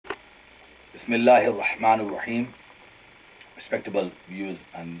Bismillahir Rahmanir Rahim. Respectable viewers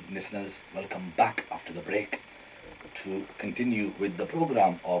and listeners, welcome back after the break to continue with the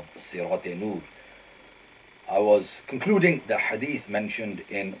program of Sirat Noor. I was concluding the hadith mentioned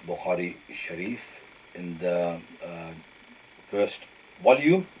in Bukhari Sharif in the first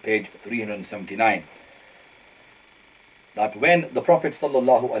volume, page 379, that when the Prophet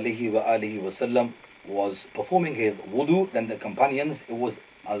ﷺ was performing his wudu, then the companions, it was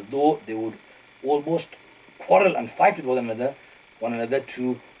as though they would almost quarrel and fight with one another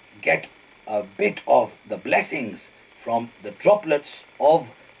to get a bit of the blessings from the droplets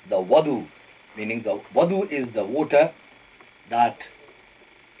of the wudu. Meaning the wudu is the water that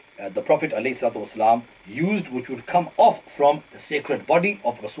the Prophet ﷺ used, which would come off from the sacred body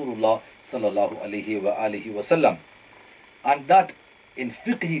of Rasulullah ﷺ. And that in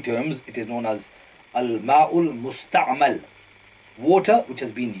fiqhi terms it is known as al-ma'ul musta'mal, water which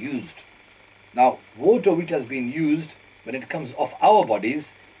has been used. Now, water which has been used, when it comes off our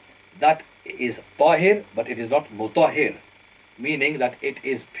bodies, that is tahir, but it is not mutahhir, meaning that it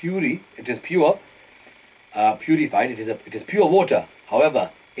is purified, it is pure water.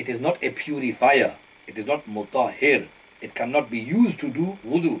 However, it is not a purifier, it is not mutahhir, it cannot be used to do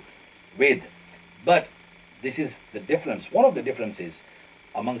wudu with. But this is the difference, one of the differences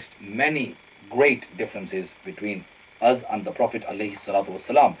amongst many great differences between us and the Prophet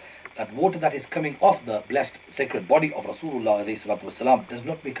ﷺ, that water that is coming off the blessed sacred body of Rasulullah ﷺ does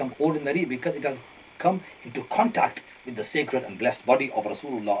not become ordinary, because it has come into contact with the sacred and blessed body of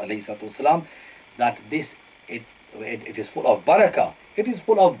Rasulullah ﷺ, that it is full of barakah, it is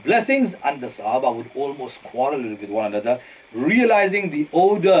full of blessings, and the Sahaba would almost quarrel with one another, realizing the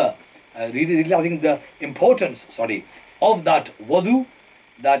odor, realizing the importance of that wudu,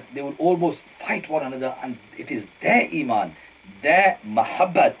 that they would almost fight one another. And it is their iman, their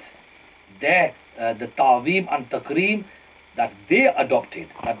mahabbat, their the ta'zeem and takreem that they adopted,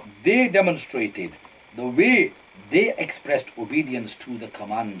 that they demonstrated, the way they expressed obedience to the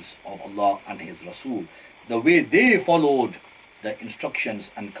commands of Allah and His Rasul, the way they followed the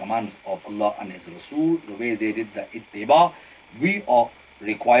instructions and commands of Allah and His Rasul, the way they did the ittiba. We are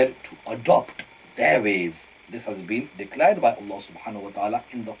required to adopt their ways. This has been declared by Allah subhanahu wa ta'ala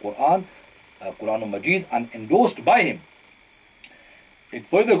in the Quran, Quran al-Majid, and endorsed by Him. It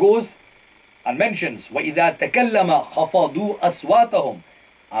further goes and mentions, وَإِذَا تَكَلَّمَ خَفَضُوا أَصْوَاتَهُمْ,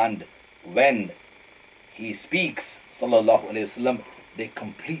 and when he speaks, sallallahu alayhi wasallam, they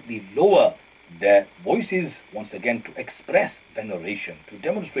completely lower their voices, once again to express veneration, to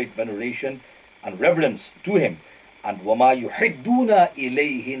demonstrate veneration and reverence to him. And وَمَا يُحِدُّونَ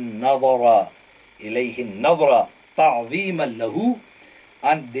إِلَيْهِ النَّظْرَ تَعْظِيمًا لَهُ,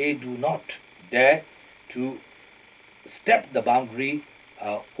 and they do not dare to step the boundary,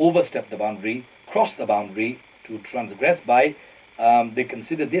 overstep the boundary, cross the boundary, to transgress by, they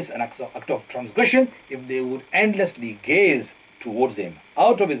consider this an act of transgression if they would endlessly gaze towards him.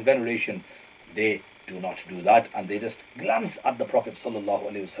 Out of his veneration, they do not do that, and they just glance at the Prophet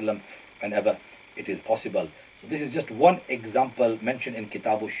ﷺ whenever it is possible. So this is just one example mentioned in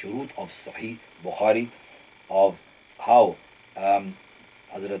Kitab al-Shurut of Sahih Bukhari of how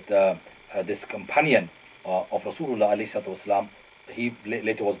this companion of Rasulullah ﷺ, he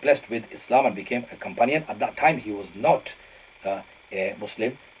later was blessed with Islam and became a companion. At that time he was not a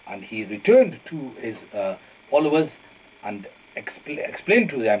Muslim, and he returned to his followers and explained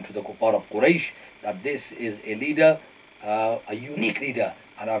to them, to the kuffar of Quraysh, that this is a leader, a unique leader,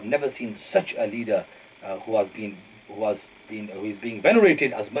 and I've never seen such a leader who is being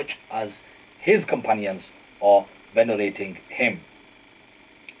venerated as much as his companions are venerating him.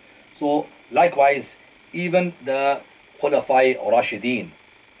 So likewise, even the Khulafai Rashideen,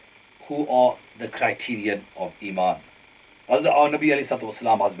 who are the criterion of Iman. Our Nabi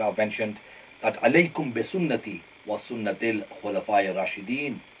ﷺ has mentioned that alaykum bi sunnati wa sunnatil khulafai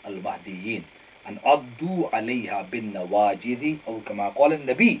rashidin al mahdiyyin, and addu alayha bin nawajidi, or kama qala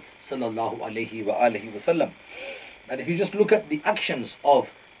an-nabi sallallahu alayhi wa alihi wa sallam. And if you just look at the actions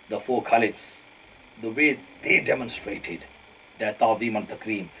of the four caliphs, the way they demonstrated their ta'zeem and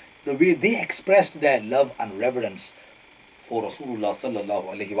takreem, the way they expressed their love and reverence for Rasulullah sallallahu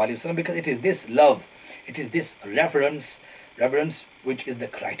alayhi wa sallam, because it is this love, it is this reverence which is the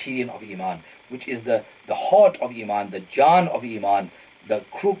criterion of Iman, which is the heart of Iman, the Jan of Iman, the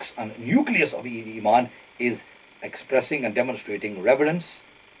crux and nucleus of Iman, is expressing and demonstrating reverence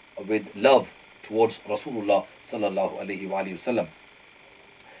with love towards Rasulullah sallallahu alayhi wa sallam.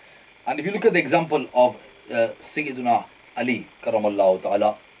 And if you look at the example of Sayyiduna Ali karamallahu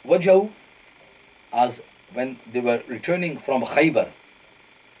ta'ala wajhahu, as when they were returning from Khaybar,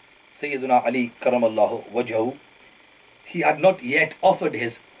 Sayyiduna Ali karamallahu wajhahu, he had not yet offered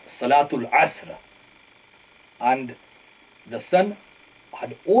his Salatul Asr, and the sun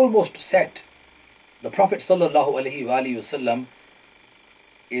had almost set. The Prophet sallallahu alaihi wasallam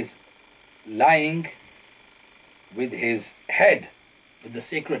is lying with his head, with the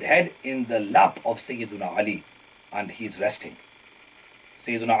sacred head, in the lap of Sayyiduna Ali, and he is resting.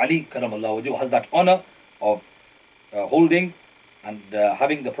 Sayyiduna Ali karamallahu wajhahu has that honor of holding and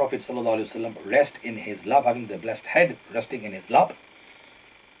having the Prophet sallallahu alaihi wasallam rest in his lap, having the blessed head resting in his lap.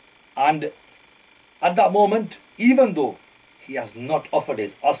 And at that moment, even though he has not offered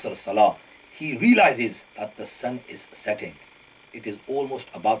his Asr Salah, he realizes that the sun is setting. It is almost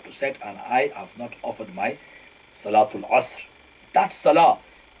about to set, and I have not offered my Salatul Asr. That Salah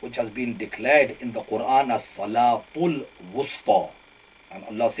which has been declared in the Quran as Salatul Wusta. And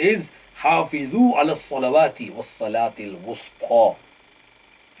Allah says, Hafidhu ala salawati was salatil wusta.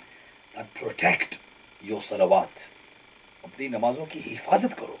 That protect your salawat. Apni namazon ki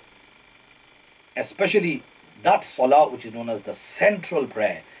hifazat karo. Especially that salah which is known as the central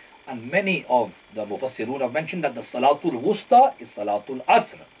prayer. And many of the Mufassirun have mentioned that the Salatul Wusta is Salatul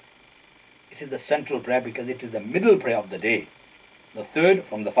Asr. It is the central prayer because it is the middle prayer of the day. The third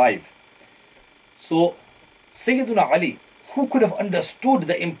from the five. So, Sayyiduna Ali, who could have understood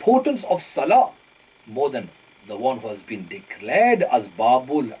the importance of Salah more than the one who has been declared as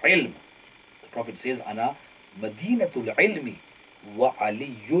Babul Ilm. The Prophet says, Ana Madinatul Ilmi wa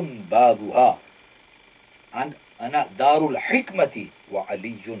Aliyun Babuha. And Ana Darul Hikmati wa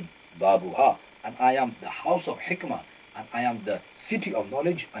Aliyun Babuha. And I am the house of Hikmah, and I am the city of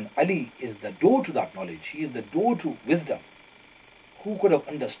knowledge, and Ali is the door to that knowledge. He is the door to wisdom. Who could have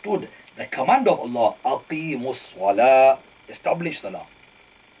understood the command of Allah, Aqimus Salah, establish Salah,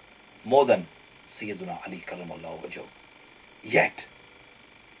 more than Sayyiduna Ali karamallahu wajhahu? Yet,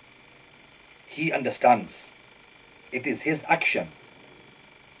 he understands it is his action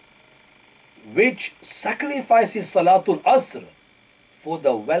which sacrifices Salatul Asr for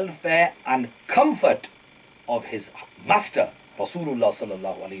the welfare and comfort of his master, Rasulullah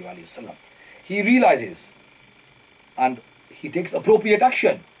sallallahu alaihi wasallam. He realizes and he takes appropriate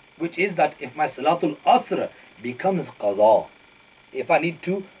action, which is that if my Salatul Asr becomes qada, if I need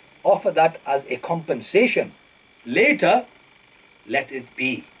to offer that as a compensation later, let it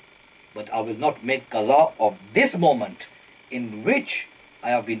be. But I will not make qaza of this moment in which I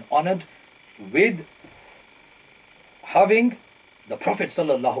have been honored with having the Prophet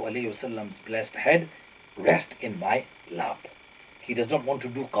sallallahu alaihi wasallam's blessed head rest in my lap. He does not want to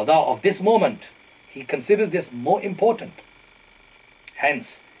do qada of this moment. He considers this more important.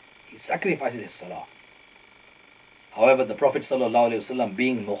 Hence, he sacrifices his salah. However, the Prophet ﷺ,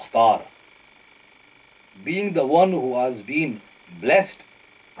 being Mukhtar, being the one who has been blessed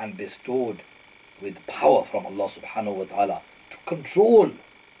and bestowed with power from Allah subhanahu wa ta'ala to control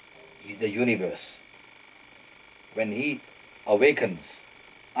the universe, when he awakens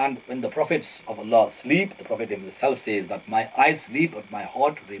and when the prophets of Allah sleep, the Prophet himself says that my eyes sleep but my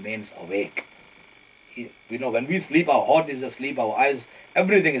heart remains awake. We know when we sleep, our heart is asleep, our eyes,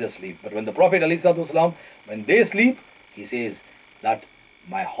 everything is asleep. But when the Prophet ﷺ, when they sleep, he says that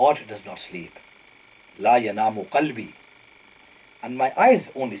my heart does not sleep. La yanamu qalbi. And my eyes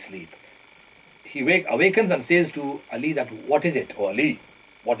only sleep. He awakens and says to Ali that, what is it, O Ali?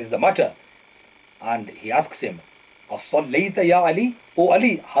 What is the matter? And he asks him, As-sallayta ya Ali? O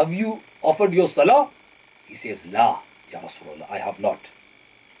Ali, have you offered your salah? He says, La, ya Rasulullah, I have not.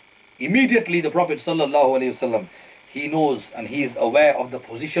 Immediately the Prophet ﷺ, he knows and he is aware of the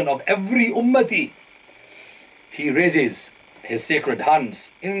position of every ummati. He raises his sacred hands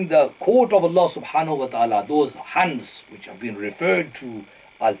in the court of Allah subhanahu wa ta'ala, those hands which have been referred to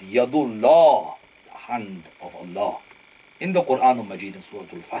as Yadullah, the hand of Allah. In the Quran al-Majid in Surah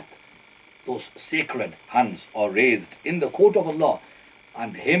Al-Fath, those sacred hands are raised in the court of Allah,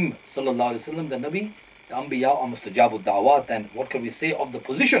 and him, sallallahu alayhi wa sallam, the Nabi, the Anbiya are mustajabu da'wat. And what can we say of the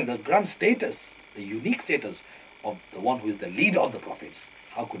position, the grand status, the unique status of the one who is the leader of the prophets?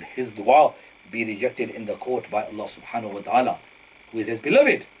 How could his dua be rejected in the court by Allah subhanahu wa ta'ala, who is his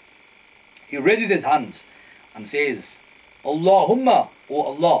beloved? He raises his hands and says, Allahumma, O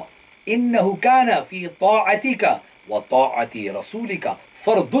Allah, innahu kana fi ta'atika wa ta'ati rasulika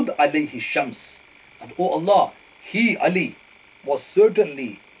fardud alayhi shams. And O Allah, he, Ali, was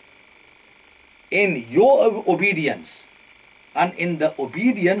certainly in your obedience and in the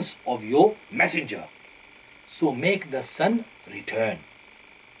obedience of your messenger. So make the sun return.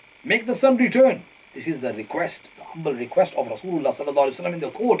 Make the sun return. This is the request, the humble request of Rasulullah sallallahu alaihi wasallam in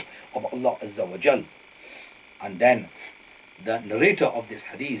the court of Allah Azza wa Jal. And then the narrator of this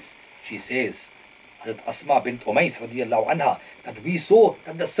hadith, she says, Hazrat Asma bint Umais radiyallahu anha, that we saw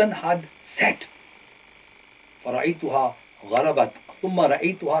that the sun had set. فَرَأَيْتُهَا غَرَبَتْ ثُمَّ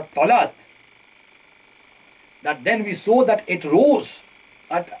رَأَيْتُهَا طَلَعَتْ. That then we saw that it rose.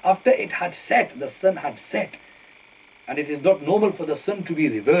 That after it had set, the sun had set. And it is not normal for the sun to be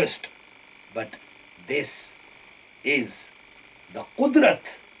reversed. But this is the qudrat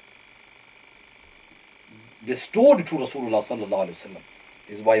bestowed to Rasulullah sallallahu alaihi wasallam.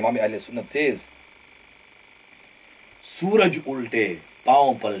 This is why Imam Ahle Sunnat says, Suraj ulte,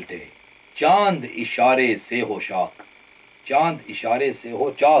 paon palte, chand ishare se ho shak. Chand ishare se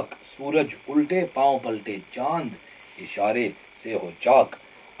ho chak. Suraj ulte, paon palte, chand ishare se ho chak.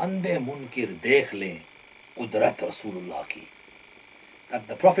 Ande munkir dekh le, qudrat Rasulullah ki. That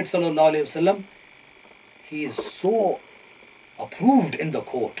the Prophet sallallahu alaihi wasallam, he is so approved in the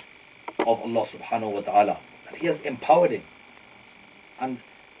court of Allah subhanahu wa ta'ala, that he has empowered him. And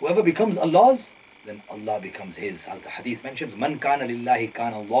whoever becomes Allah's, then Allah becomes his. As the hadith mentions, Man kana lillahi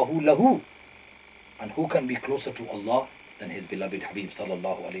kana Allahu lahu. And who can be closer to Allah than his beloved Habib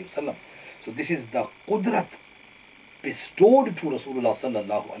sallallahu alayhi wasallam? So this is the qudrat bestowed to Rasulullah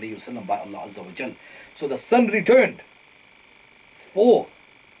sallallahu alayhi wasallam by Allah azza wa jal. So the sun returned for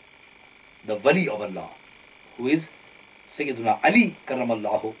the wali of Allah, who is Sayyiduna Ali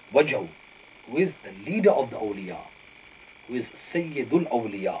karramallahu wajhahu, who is the leader of the awliya, who is Sayyidul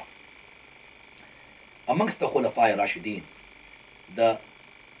awliya. Amongst the Khulafai Rashideen, the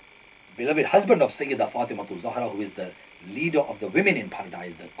beloved husband of Sayyida Fatimatul Zahra, who is the leader of the women in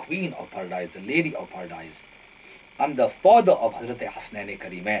paradise, the queen of paradise, the lady of paradise, and the father of Hazrat Hasnain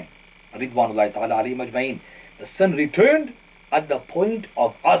Karimain, Ridwanullahi ta'ala alayhim ajma'in. The sun returned at the point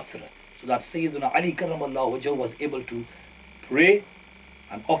of Asr, so that Sayyiduna Ali karramallahu wajhahu was able to pray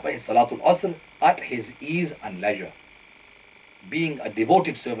and offer his Salatul Asr at his ease and leisure, being a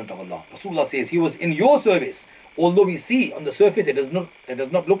devoted servant of Allah. Rasulullah says he was in your service. Although we see on the surface it does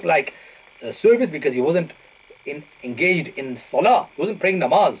not look like a service, because he wasn't engaged in salah, he wasn't praying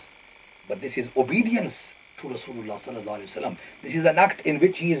namaz. But this is obedience to Rasulullah sallallahu alaihi wasallam. This is an act in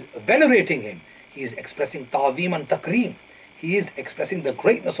which he is venerating him. He is expressing ta'zeem and takreem. He is expressing the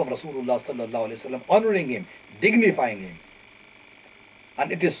greatness of Rasulullah sallallahu alaihi wasallam, honoring him, dignifying him.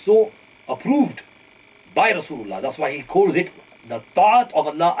 And it is so approved by Rasulullah. That's why he calls it the ta'at of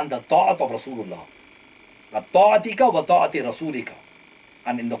Allah and the ta'at of Rasulullah. The ta'atika wa ta'ati Rasulika.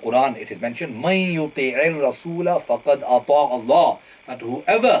 And in the Quran it is mentioned, Man yuti'ir Rasula faqad ata Allah. That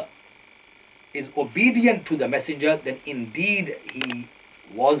whoever is obedient to the messenger, then indeed he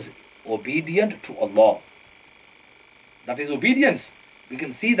was obedient to Allah. That is obedience. We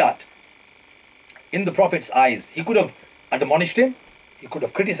can see that in the Prophet's eyes. He could have admonished him, he could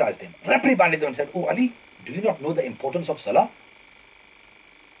have criticized him, reprimanded him and said, Oh Ali, do you not know the importance of Salah?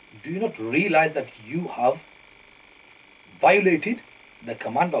 Do you not realize that you have violated the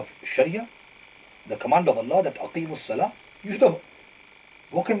command of Sharia, the command of Allah, that Aqimus Salah? You should have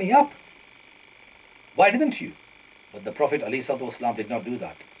woken me up. Why didn't you? But the Prophet ﷺ did not do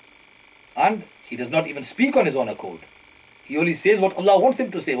that. And he does not even speak on his own accord. He only says what Allah wants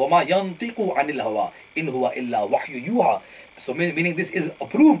him to say. وَمَا يَنْطِقُ عَنِ الْهَوَىٰ إِنْ هُوَ إِلَّا وَحْيُ يُوحَىٰ. So meaning this is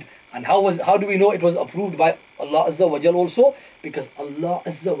approved. And how do we know it was approved by Allah Azza wa Jal also? Because Allah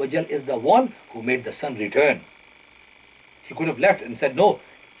Azza wa Jal is the one who made the sun return. He could have left and said, no,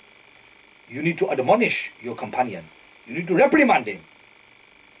 you need to admonish your companion. You need to reprimand him.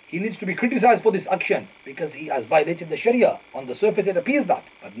 He needs to be criticized for this action because he has violated the Sharia. On the surface it appears that.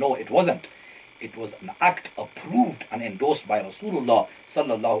 But no, it wasn't. It was an act approved and endorsed by Rasulullah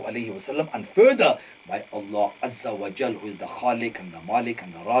sallallahu alayhi wasallam, and further by Allah Azza wa Jal, who is the Khaliq and the Malik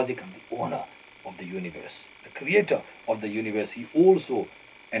and the Razik and the owner of the universe, the creator of the universe. He also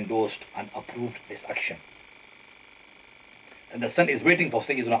endorsed and approved this action. And the sun is waiting for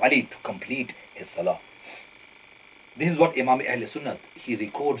Sayyidina Ali to complete his salah. This is what Imam Ahle Sunnat, he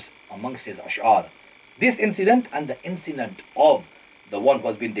records amongst his ash'ar. This incident and the incident of the one who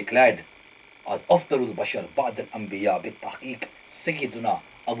has been declared as Afdalul Bashar Ba'd al-Anbiya bit-Tahqiq, Sayyiduna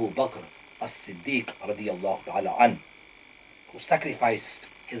Abu Bakr as-Siddiq radiyallahu ta'ala an, who sacrificed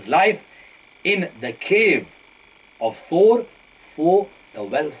his life in the cave of Thor for the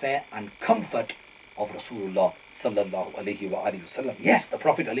welfare and comfort of Rasulullah sallallahu alayhi wa alihi wasallam. Yes, the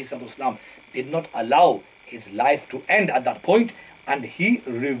Prophet alayhi wasallam did not allow his life to end at that point, and he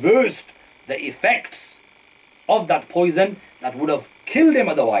reversed the effects of that poison that would have killed him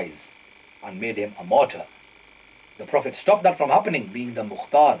otherwise and made him a martyr. The Prophet stopped that from happening, being the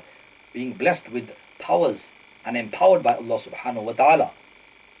Mukhtar, being blessed with powers and empowered by Allah subhanahu wa ta'ala.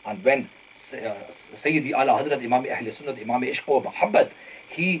 And when Sayyidi Ala Hazrat Imam Ahle Sunnat, Imam Ishq wa Muhabbat,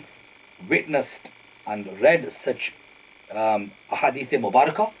 he witnessed and read such ahadith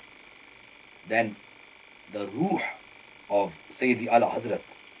mubarakah, then the ruh of Sayyidi Ala Hazrat,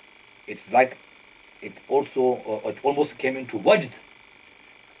 it's like it almost came into wajd,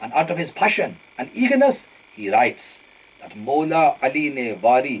 and out of his passion and eagerness, he writes that Mawla Ali ne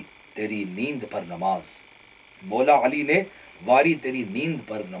wari teri neend par namaz. Mawla Ali ne wari teri neend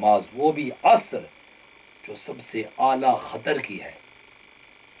par namaz, wo bhi asr जो सबसे आला खतर की है.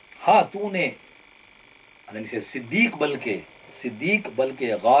 हाँ तूने सिद्दीक बल के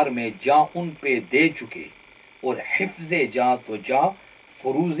गार में जा उन पे दे चुके, और हिफ्ज़े जा तो जा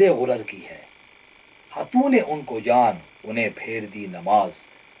फरूज़े गुरर की है. हाँ तूने उनको जान उन्हें फेर दी नमाज,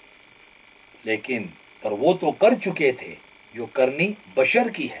 लेकिन पर वो तो कर चुके थे जो करनी बशर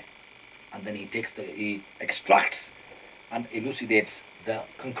की है. And then he extracts and elucidates the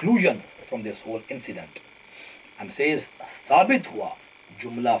conclusion from this whole incident and says, साबित हुआ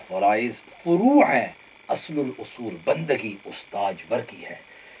जुमला फ़राइज़ फ़ुरू हैं, असलुल उसूल बंदगी उस्ताज वर की है.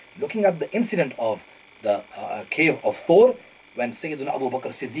 Looking at the incident of the cave of Thor, when Sayyidina Abu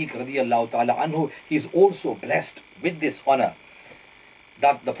Bakr Siddiq radiyallahu ta'ala anhu, he is also blessed with this honor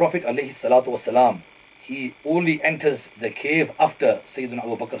that the Prophet alayhi salatu wasalam, he only enters the cave after Sayyidina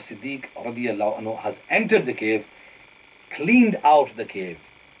Abu Bakr Siddiq radiyallahu anhu has entered the cave, cleaned out the cave,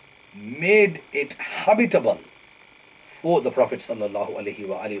 made it habitable for the Prophet sallallahu alayhi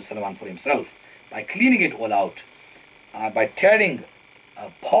wa sallam and for himself, by cleaning it all out, by tearing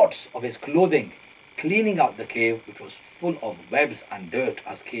parts of his clothing, cleaning out the cave, which was full of webs and dirt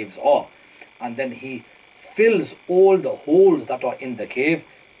as caves are, and then he fills all the holes that are in the cave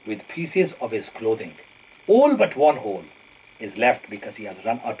with pieces of his clothing. All but one hole is left because he has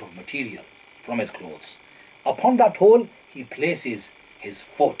run out of material from his clothes. Upon that hole he places his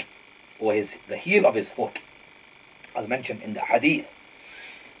foot, or the heel of his foot, as mentioned in the hadith.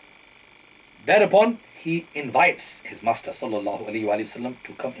 Thereupon he invites his master sallallahu alaihi wasallam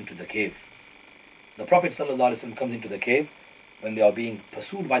to come into the cave. The Prophet sallallahu alaihi wasallam comes into the cave when they are being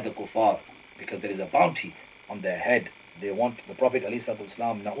pursued by the kuffar, because there is a bounty on their head. They want the Prophet alayhi salatu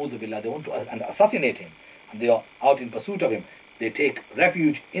wasallam, na'udhu billah, they want to assassinate him, and they are out in pursuit of him. They take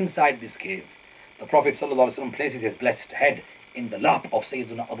refuge inside this cave. The Prophet sallallahu alaihi wasallam places his blessed head in the lap of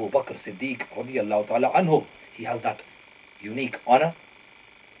Sayyidina Abu Bakr Siddiq radiyallahu ta'ala anhu. He has that unique honor,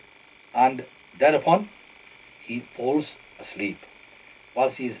 and thereupon he falls asleep.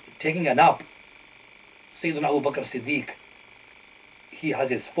 Whilst he is taking a nap, Sayyidina Abu Bakr Siddiq, he has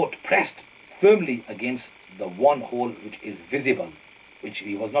his foot pressed firmly against the one hole which is visible, which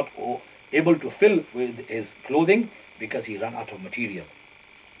he was not able to fill with his clothing because he ran out of material.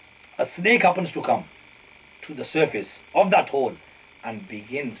 A snake happens to come to the surface of that hole and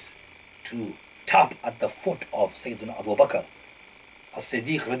begins to tap at the foot of Sayyidina Abu Bakr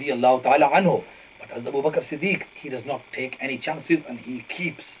as-Siddiq radiyallahu ta'ala anhu. But as Abu Bakr Siddiq, he does not take any chances and he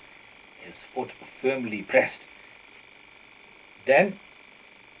keeps his foot firmly pressed. Then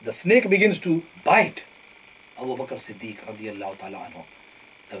the snake begins to bite Abu Bakr Siddiq radiyallahu ta'ala anhu.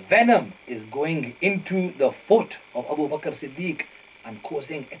 The venom is going into the foot of Abu Bakr Siddiq and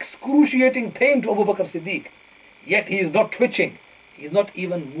causing excruciating pain to Abu Bakr Siddiq. Yet he is not twitching. He is not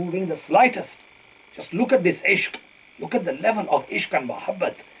even moving the slightest. Just look at this ishq. Look at the level of ishq and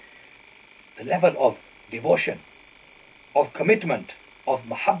mahabbat. The level of devotion, of commitment, of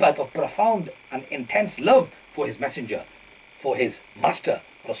mahabbat, of profound and intense love for his messenger, for his master,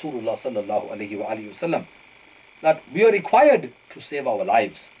 Rasulullah sallallahu alayhi wa sallam. That we are required to save our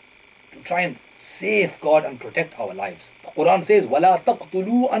lives, to try and safeguard and protect our lives. The Quran says, وَلَا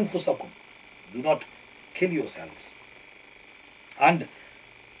تَقْتُلُوا أَنفُسَكُمْ. Do not kill yourselves. And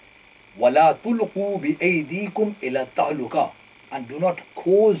وَلَا تُلْقُوا بِأَيْدِيكُمْ إِلَى التَّهْلُكَةِ. And do not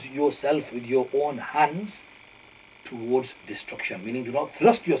cause yourself with your own hands towards destruction. Meaning, do not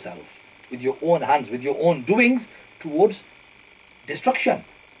thrust yourself with your own hands, with your own doings towards destruction.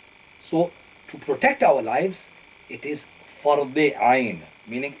 So, to protect our lives, it is fardh ayn,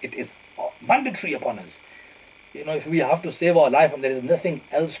 meaning it is mandatory upon us. You know, if we have to save our life and there is nothing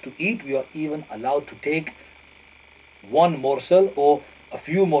else to eat, we are even allowed to take one morsel or a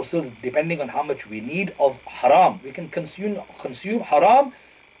few morsels, depending on how much we need, of haram. We can consume haram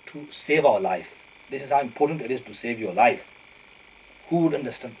to save our life. This is how important it is to save your life. Who would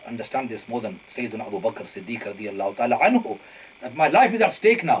understand this more than Sayyidina Abu Bakr Siddiq radiyallahu ta'ala anhu? That my life is at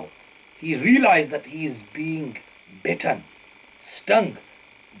stake now. He realized that he is being bitten, stung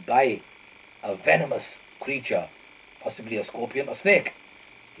by a venomous creature, possibly a scorpion, a snake.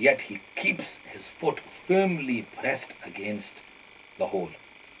 Yet he keeps his foot firmly pressed against the hole.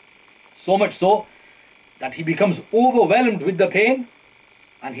 So much so that he becomes overwhelmed with the pain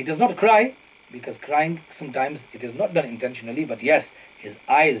And he does not cry, because crying sometimes it is not done intentionally, but yes, his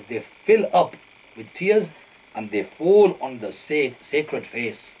eyes, they fill up with tears and they fall on the sacred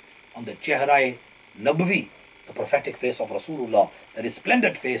face, on the Chehra Nabwi, the prophetic face of Rasulullah, the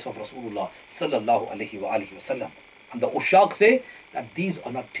resplendent face of Rasulullah sallallahu alaihi wa alihi wasallam. And the Ushaq say that these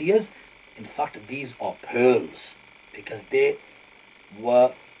are not tears, in fact these are pearls, because they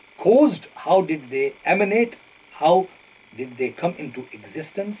were caused. How did they emanate? How did they come into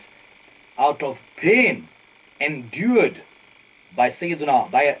existence? Out of pain endured by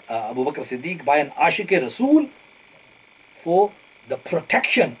Sayyidina, by Abu Bakr Siddiq, by an Ashiq Rasul, for the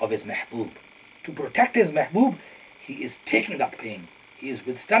protection of his Mehboob. To protect his Mehboob, he is taking that pain. He is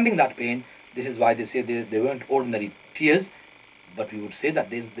withstanding that pain. This is why they say they weren't ordinary tears, but we would say that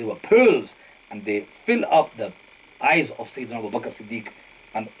they were pearls, and they fill up the eyes of Sayyidina Abu Bakr Siddiq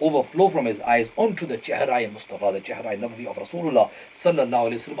and overflow from his eyes onto the Chehra Mustafa, the Chehra Nabwi of Rasulullah sallallahu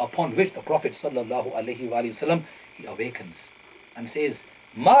alaihi wasallam, upon which the Prophet sallallahu alaihi wasallam, he awakens and says,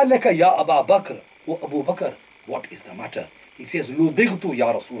 Ma laka ya Abu Bakr, O Abu Bakr, what is the matter? He says, Ludightu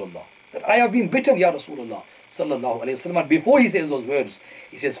ya Rasulullah, that I have been bitten ya Rasulullah sallallahu alaihi wasallam. And before he says those words,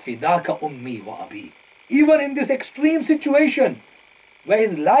 he says, Fidaka ummi wa abi. Even in this extreme situation where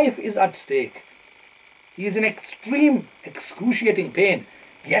his life is at stake, he is in extreme excruciating pain,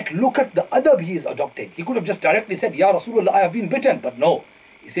 yet look at the adab he is adopting. He could have just directly said, Ya Rasulullah, I have been bitten, but no.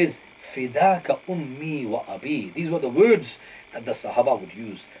 He says, Fidaka ummi wa abi. These were the words that the Sahaba would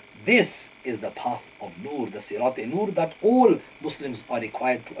use. This is the path of Noor, the Sirat-e-Noor, that all Muslims are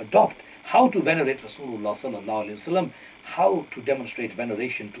required to adopt. How to venerate Rasulullah sallallahu alaihi wasallam, how to demonstrate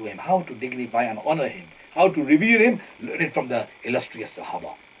veneration to him, how to dignify and honor him, how to revere him. Learn it from the illustrious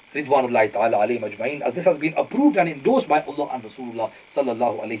Sahaba, Ridwanullahi ta'ala alayhim ajma'in, as this has been approved and endorsed by Allah and Rasulullah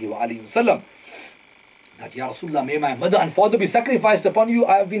sallallahu alayhi wa alihi wasallam. That, Ya Rasulullah, may my mother and father be sacrificed upon you,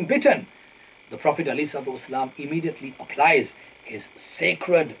 I have been bitten. The Prophet ﷺ immediately applies his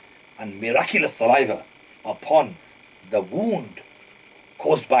sacred and miraculous saliva upon the wound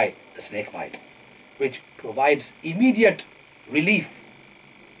caused by the snake bite, which provides immediate relief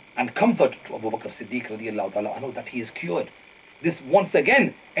and comfort to Abu Bakr Siddiq radiallahu ta'ala anhu, that he is cured. This once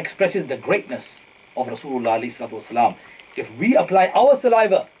again expresses the greatness of Rasulullah ﷺ. If we apply our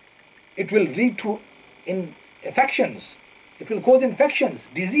saliva, it will lead to infections. It will cause infections,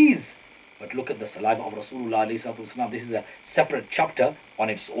 disease. But look at the saliva of Rasulullah ﷺ. This is a separate chapter on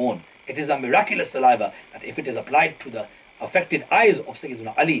its own. It is a miraculous saliva that if it is applied to the affected eyes of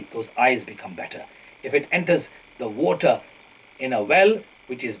Sayyidina Ali, those eyes become better. If it enters the water in a well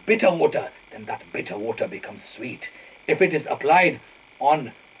which is bitter water, then that bitter water becomes sweet. If it is applied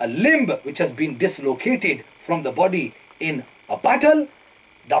on a limb which has been dislocated from the body in a battle,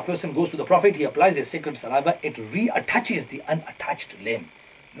 that person goes to the Prophet, he applies his sacred saliva, it reattaches the unattached limb.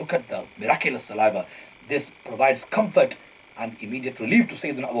 Look at the miraculous saliva. This provides comfort and immediate relief to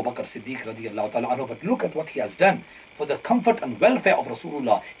Sayyidina Abu Bakr Siddiq radiallahu ta'ala anhu. But look at what he has done. For the comfort and welfare of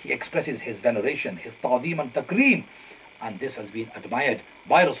Rasulullah, he expresses his veneration, his ta'zeem and takreem. And this has been admired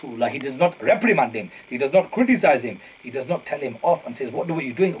by Rasulullah. He does not reprimand him. He does not criticize him. He does not tell him off and says, what were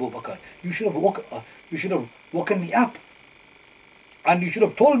you doing, Abu Bakr? You should have woken me up. And you should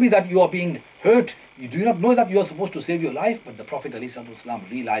have told me that you are being hurt. You do not know that you are supposed to save your life. But the Prophet ﷺ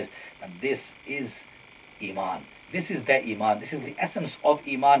realized that this is Iman. This is their Iman. This is the essence of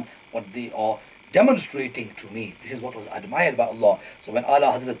Iman, what they are demonstrating to me. This is what was admired by Allah. So when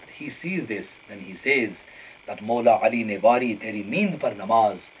Ala Hazrat, he sees this, then he says that Mawla Ali ne wari teri neend par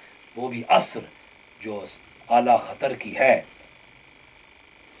namaz, wo bhi asr jo Ala khatar ki hai.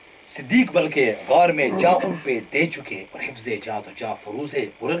 Siddique बल्कि गार में जा उन पे दे चुके और हिफ्ज़े जा तो जा फरूज़े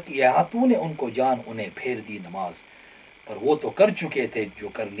गुरर किया हाँ तूने उनको जान उन्हें फेर दी नमाज पर वो तो कर चुके थे जो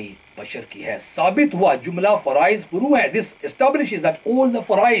करनी बशर की है साबित हुआ जुमला फराइज फुरू है. This establishes that all the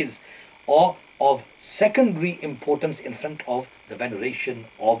farais are of secondary importance in front of the veneration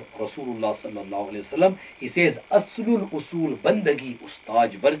of Rasulullah sallallahu alaihi wasallam. He says aslul usul bandagi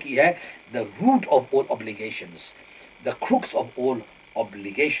ustaj bar ki hai, the root of all obligations, the crux of all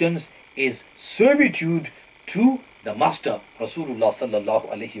obligations is servitude to the master Rasulullah sallallahu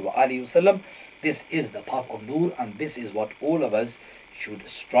alaihi wa alihi wasallam. This is the path of Noor, and this is what all of us should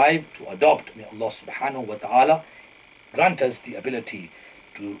strive to adopt. May Allah subhanahu wa ta'ala grant us the ability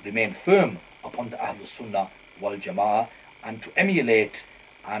to remain firm upon the Ahlul Sunnah wal Jama'ah and to emulate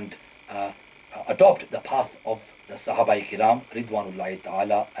and adopt the path of the Sahaba Kiram Ridwanullahi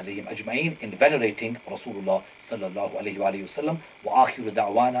ta'ala alayhim ajma'in in venerating Rasulullah sallallahu alayhi wa sallam. Wa akhiru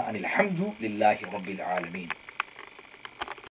da'wana anil hamdu lillahi rabbil alameen.